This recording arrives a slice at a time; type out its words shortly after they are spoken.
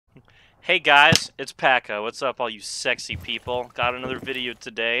Hey guys, it's Paca. What's up, all you sexy people? Got another video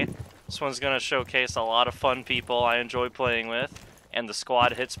today. This one's gonna showcase a lot of fun people I enjoy playing with, and the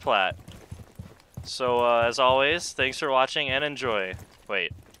squad hits plat. So, as always, thanks for watching and enjoy.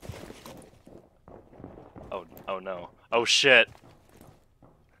 Wait. Oh no. Oh shit.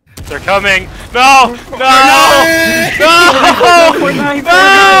 They're coming! No! No! No! We're nine!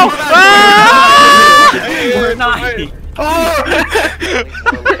 No! We're nine!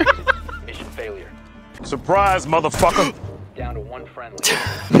 Mission failure. Surprise, motherfucker! Down to one friendly.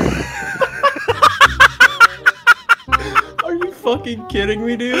 Are you fucking kidding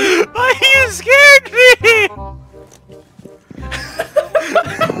me, dude? You scared me!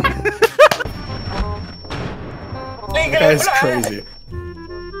 That guy's crazy.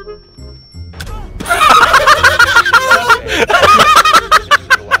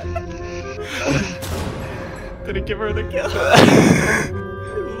 Did he give her the kill?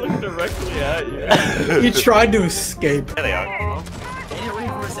 He looked directly at you. He tried to escape. There they are. They didn't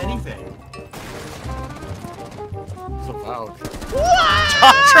reverse anything. So loud.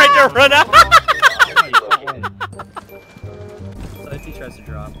 Tom tried to run out! So if he tries to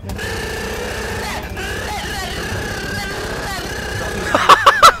drop.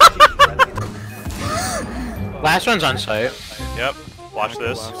 Last one's on site. Yep. Watch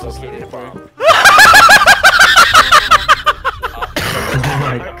this. Located a bomb. Oh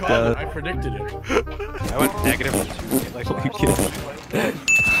my god. I predicted it. I went negative 2. Like,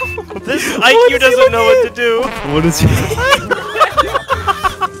 This IQ doesn't know what to do. What is he?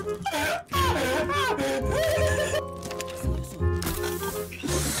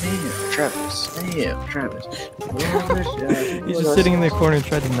 Damn, Travis. He's just sitting in the corner and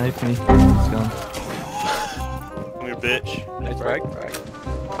tried to knife me. He's gone. Come here, bitch. nice frag.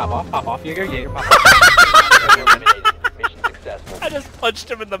 Pop off, Jaeger, pop Eliminated. Mission successful. I just punched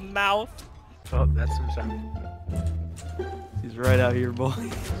him in the mouth. Oh, that's some sound. He's right out here, boy.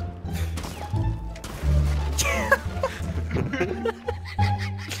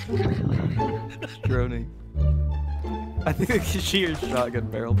 Droning. I think the sheer shotgun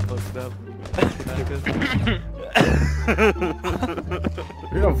barrel fucked up.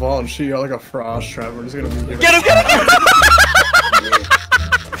 You're gonna vault and shoot you out like a frost trap. We're just gonna be Get him! Get him!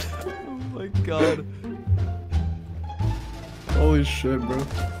 Oh my god. Holy shit, bro.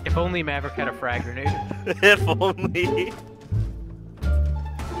 If only Maverick had a frag grenade. If only.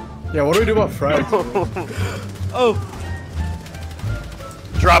 Yeah, what do we do about frags? Oh!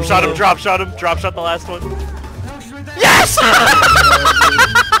 Drop shot him, drop shot him, drop shot the last one. Yes!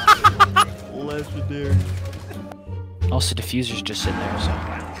 Legendary. Also, diffuser's just sitting there, so.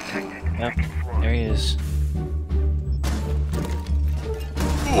 Yep, there he is.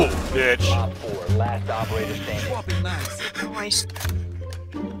 Ooh, bitch. Bomb 4. Last operator standing. Nice.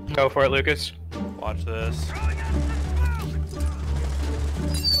 Go for it, Lucas. Watch this.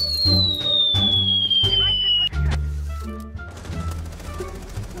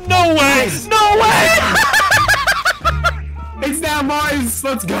 No way! No way! It's now boys!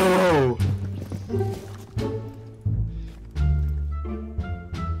 Let's go!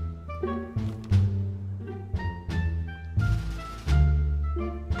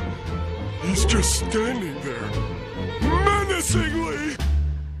 He's just standing there, menacingly!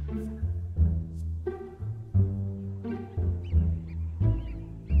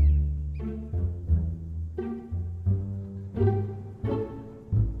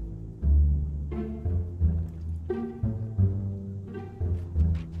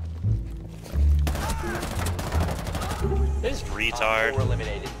 This Bomb retard. 4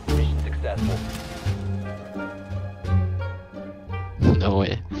 eliminated. Mission successful. No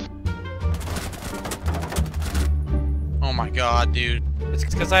way. Oh my god, dude. It's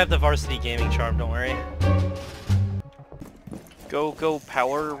because I have the varsity gaming charm, don't worry. Go, go,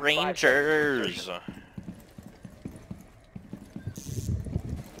 Power Rangers!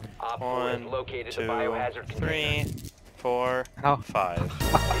 Op 4 has 1, located 2, the biohazard container. 3, 4, Ow. 5. If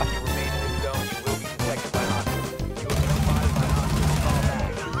you remain in this zone, you will be detected by hostiles. You will be notified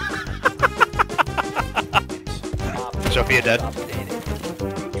by Sophia dead.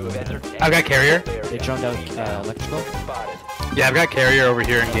 You have entered I've got carrier. They droned out electrical. spotted. Yeah, I've got carrier over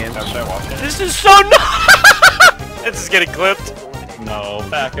here in games. This is so This is getting clipped. No,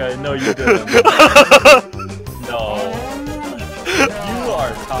 Paca, no you didn't. No. You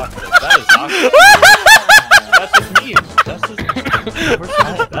are toxic. That is toxic. That's just me. That's just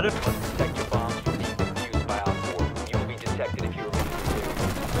that is Protect your bombs from being defused by Op 4. You will be detected if you remain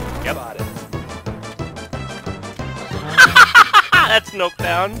in Yep. Spotted. That's knocked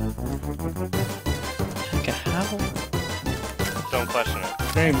down. Okay, how? Don't question it.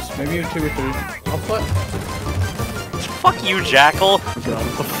 James, maybe you 2 or 3. I'll put. Fuck you, Jackal. Oh god,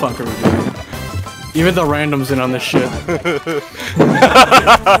 what the fuck are we doing? Even the randoms in on this shit.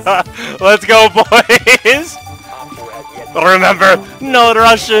 Let's go, boys! Remember, no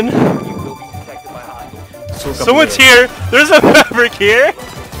Russian. Someone's here. There's a Maverick here.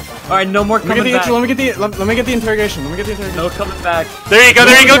 All right, no more Let me coming back. get the interrogation. No coming back. There you go,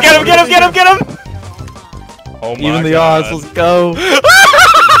 there you go. Get him, get him, get him, get him! Oh my Even the god. odds. Let's go.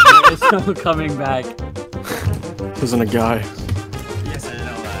 There's no coming back. Isn't a guy. Yes, I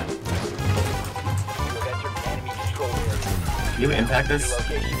know that. You impact this?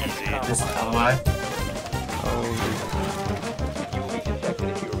 This is alive. You will be detected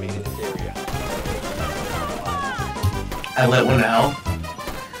if you remain in this area. I lit one out.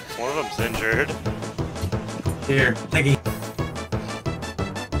 One of them's injured. Here, thank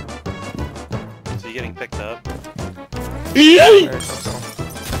Is he getting picked up?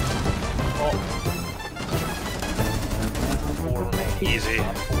 Easy.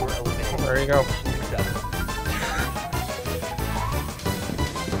 There you go.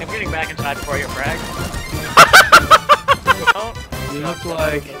 I'm getting back inside before I get fragged. You look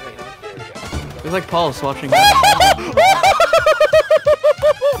like. It's like Paul's watching.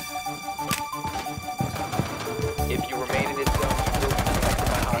 If you remain in this zone, you will be detected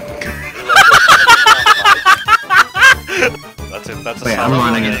by hostiles. That's it, that's a Wait, solid I'm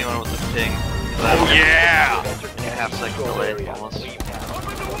running one. it. Anyone with a ping. Oh yeah! Half second delay almost.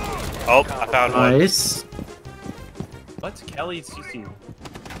 Oh, I found one. Nice. What's Kelly's CC?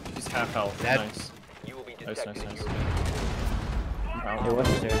 She's half health. Nice. You will be Nice, detected nice, if nice.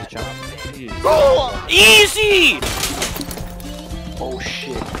 you Easy! Oh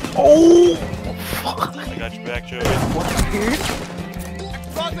shit. I got your back, Joey.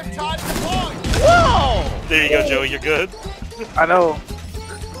 There you go, Joey, you're good. I know.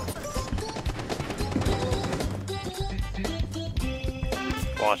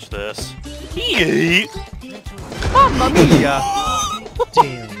 Watch this. Yeet! Mamma mia!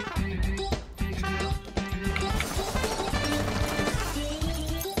 Damn.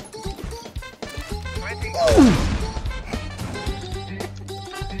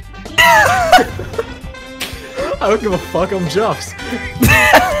 I don't give a fuck, I'm Juffs.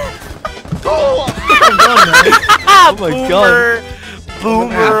 Oh my god.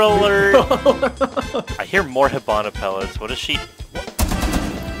 Boomer alert! I hear more Hibana pellets. What is she?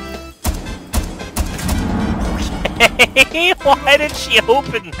 Why did she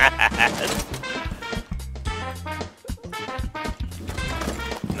open that?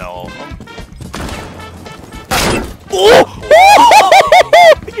 No. Oh!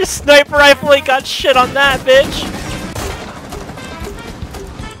 Your sniper rifle ain't got shit on that, bitch!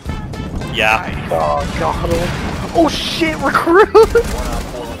 Yeah. Oh god. Oh shit, recruit!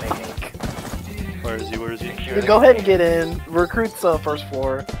 Where is he? Where is he? Go ahead and get in. Recruit's first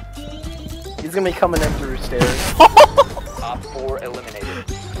floor. He's gonna be coming in through stairs. Op 4 eliminated.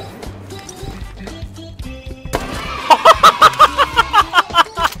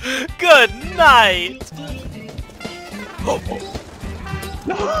 Good night!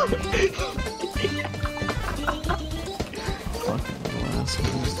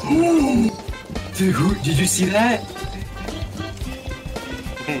 Dude, did you see that?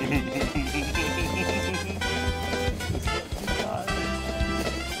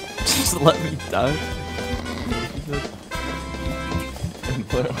 Just let me die.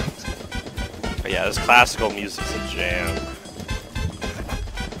 But yeah, this classical music's a jam.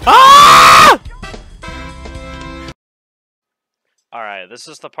 Ah! Alright, this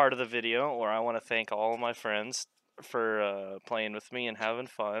is the part of the video where I want to thank all of my friends for playing with me and having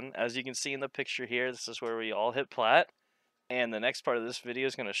fun. As you can see in the picture here, this is where we all hit plat. And the next part of this video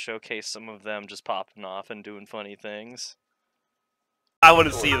is going to showcase some of them just popping off and doing funny things. I want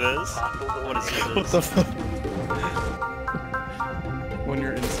to see this. I want to see What this. the fuck? When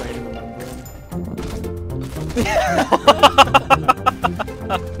you're insane in the membrane.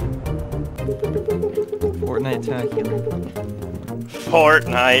 Fortnite tacular.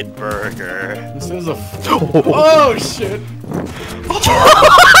 Fortnite burger. This is a. Oh shit!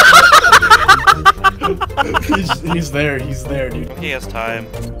 he's there, dude. He has time.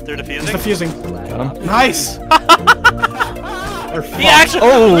 They're He's defusing. defusing. Nice! He actually.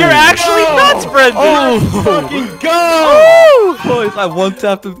 You're actually nuts, Brendan! Oh, fucking go! Boys, I one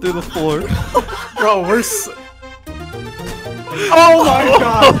tapped him through the floor. Bro, we're oh my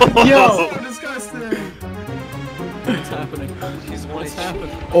god! Yo! What's happening? What's happening?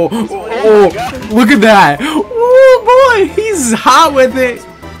 Oh, look at that! Oh boy, he's hot with it.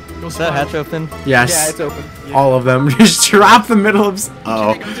 Go Is that hatch open? Yes. Yeah, it's open. All of them. Just drop the middle of.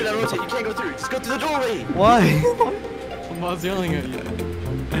 Oh. You can't go through. Just go through the doorway. Why? I'm not yelling at you.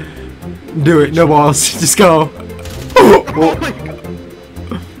 Do it. No balls. Just go. Oh my god.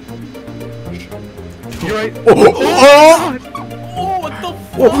 You're right. Oh, what the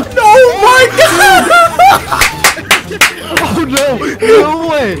fuck? Oh my god! Oh no! No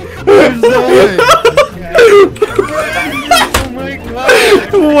way! There's no way! Oh my god!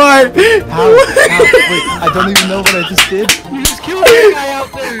 What? How? Wait, I don't even know what I just did. You just killed that guy out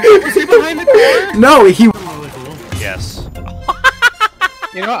there! Was he behind the car? No, he. Yes.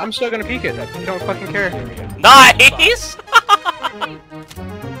 You know what? I'm still gonna peek it. I don't fucking care. Nice!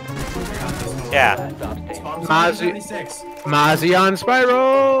 Yeah. Mozzie on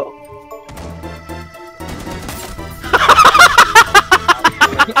Spiral!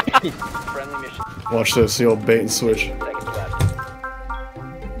 Friendly mission. Watch this, the old bait and switch. Seconds left.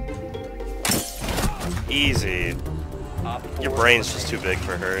 Easy. Op Your 4 brain's just too big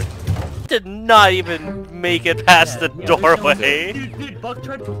for her. Did not even make it past the doorway. Dude, Buck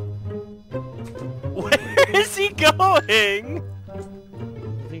tried to. Where is he going? I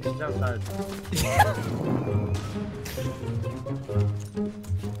think she's outside.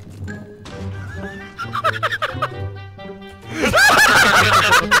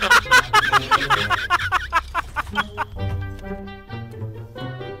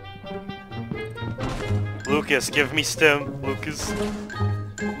 Lucas, give me stim. Lucas.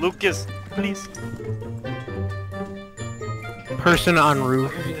 Lucas, please. Person on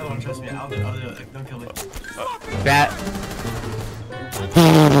roof. Trust me, I'll do it. Don't kill me. Bat.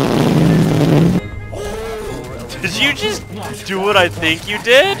 Did you just do what I think you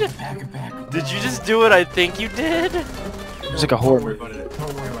did? Did you just do what I think you did? It's like a horde. Don't worry about it.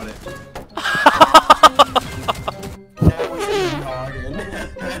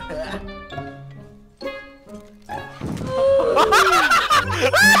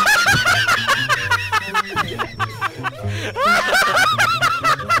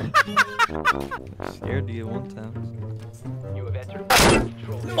 Scared you one time. You have entered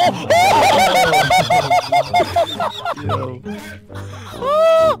control. Yo.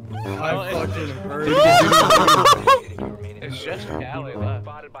 I fucking heard It's just Callie left.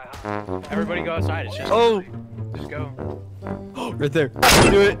 Spotted by Everybody go outside. It's just. Oh! Just go. Right there.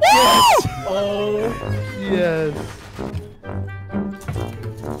 Do it. Yes! Oh! Yes.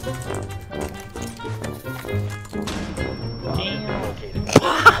 located.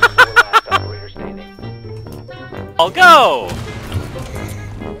 Last operator standing. I'll go!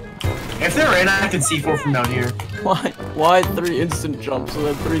 If they're in, I can C4 from down here. Why? Why 3 instant jumps and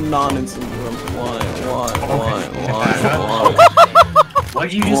then 3 non-instant jumps? Why? What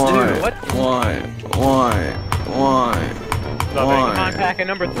did you just do? What? Why? Come on, pack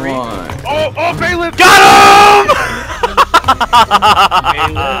number 3. Why? Oh, Bailiff! Got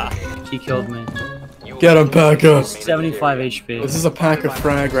him! He killed me. Get him, Paca. 75 HP. This is a pack of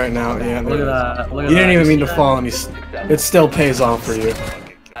frag right now. Yeah. Look at that. Look at You didn't that. even mean to fall, and it still pays off for you.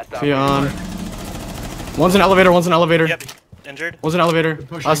 See on. One's an elevator. One's an elevator. Yep. Injured? One's an elevator.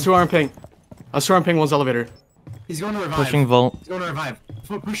 Us 2 are in ping. Us 2 are in ping. One's elevator. He's going to revive. Pushing vault. He's going to revive.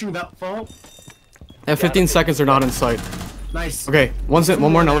 Pushing without fall. They have 15 seconds. They're not in sight. Nice. Okay. One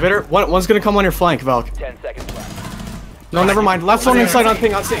more in elevator. One's gonna come on your flank, Valk. 10 seconds left. No, never mind. Last one inside on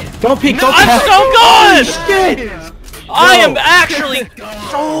ping. On C. Don't peek. Don't I'm peek. so good! Shit! I am actually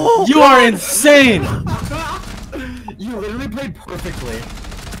so You are insane. You literally played perfectly.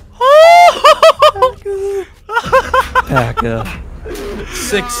 Paca.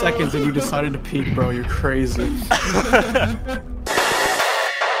 6 seconds and you decided to peek, bro. You're crazy.